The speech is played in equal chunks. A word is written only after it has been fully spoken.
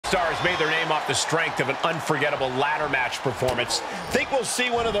stars made their name off the strength of an unforgettable ladder match performance. Think we'll see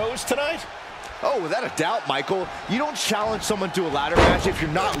one of those tonight? Oh, without a doubt, Michael. You don't challenge someone to a ladder match if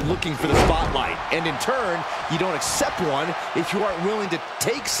you're not looking for the spotlight. And in turn, you don't accept one if you aren't willing to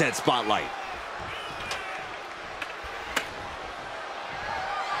take said spotlight.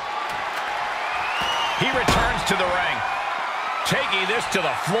 He returns to the ring, taking this to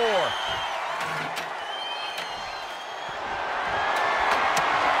the floor.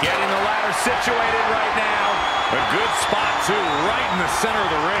 Getting the ladder situated right now. A good spot, too, right in the center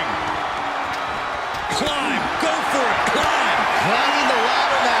of the ring. Climb, go for it, climb. Climbing the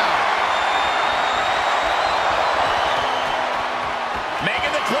ladder now.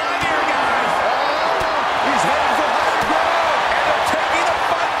 Making the climb here, guys. He's heading for higher ground. And they're taking the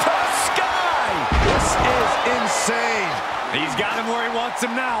fight to the sky. This is insane. He's got him where he wants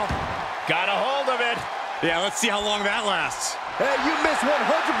him now. Got a hold of it. Yeah, let's see how long that lasts. Hey, you miss 100%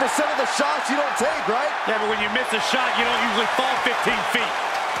 of the shots you don't take, right? Yeah, but when you miss a shot, you don't usually fall 15 feet.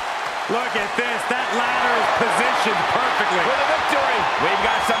 Look at this. That ladder is positioned perfectly. For the victory. We've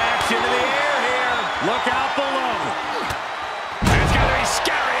got some action in the air here. Look out below. It's got to be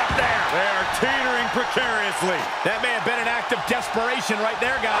scary up there. They are teetering precariously. That may have been an act of desperation right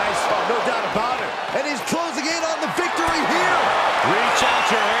there, guys. Oh, no doubt about it. And he's closing in on the victory here. Reach out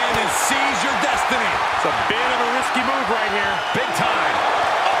your hand and seize your destiny. It's a bit of a risky move right here. Big time.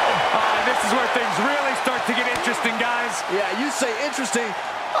 This is where things really start to get interesting, guys. Yeah, you say interesting.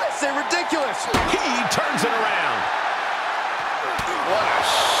 I say ridiculous. He turns it around. What a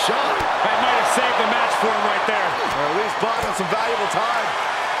shot. That might have saved the match for him right there. Or at least bought him some valuable time.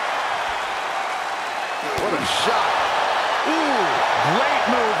 What a shot. Ooh, great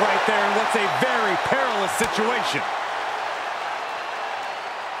move right there in what's a very perilous situation.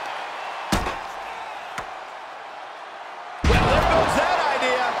 Well, there goes that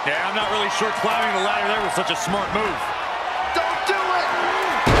idea. Yeah, I'm not really sure climbing the ladder there was such a smart move. Don't do it.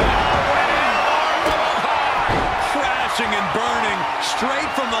 Crashing and burning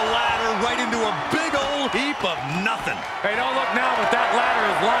straight from the ladder right into a big old heap of nothing. Hey, don't look now, but that ladder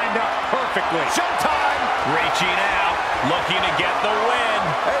is lined up perfectly. Showtime. Reaching out, looking to get the win.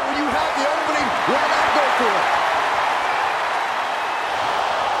 Hey, when you have the opening, why not go for it?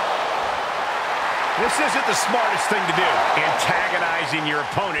 This isn't the smartest thing to do, antagonizing your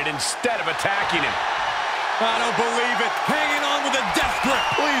opponent instead of attacking him. I don't believe it. Hanging on with a death grip.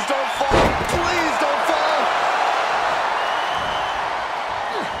 Please don't fall. Please don't fall.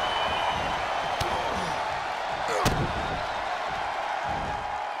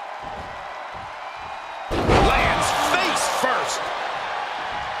 Lands face first.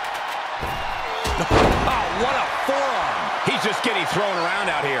 Oh, what a forearm. He's just getting thrown around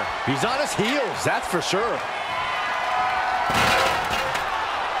out here. He's on his heels, that's for sure.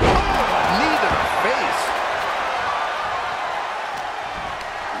 Knee to the face.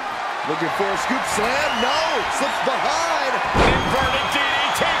 Looking for a scoop slam. No, slips behind. Inverted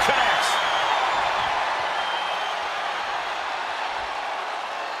DDT connects.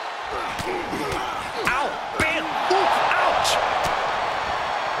 Ow, bam, oof, ouch.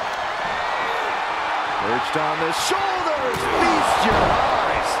 Perched on the shoulders. Feast your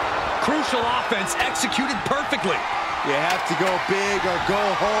eyes. Crucial offense executed perfectly. You have to go big or go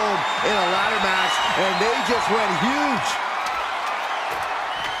home in a ladder match, and they just went huge.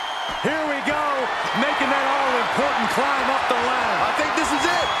 Here we go, making that all-important climb up the ladder. I think this is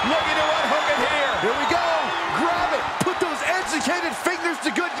it. Looking to unhook it here. Here we go. Grab it. Put those educated fingers to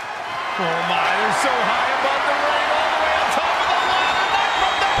good. Oh my, they're so high above the ring, all the way on top of the ladder. Not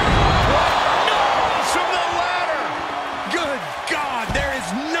from there. What? No, from the ladder. Good God, there is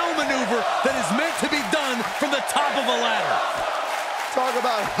no maneuver that is meant to be done from the top of a ladder. Talk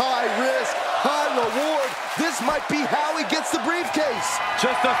about high risk, high reward. This might be how he gets the briefcase.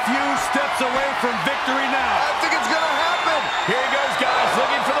 Just a few steps away from victory now. I think it's going to happen. Here he goes, guys,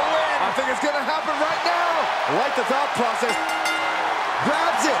 looking for the win. I think it's going to happen right now. I like the thought process.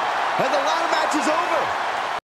 Grabs it, and the ladder match is over.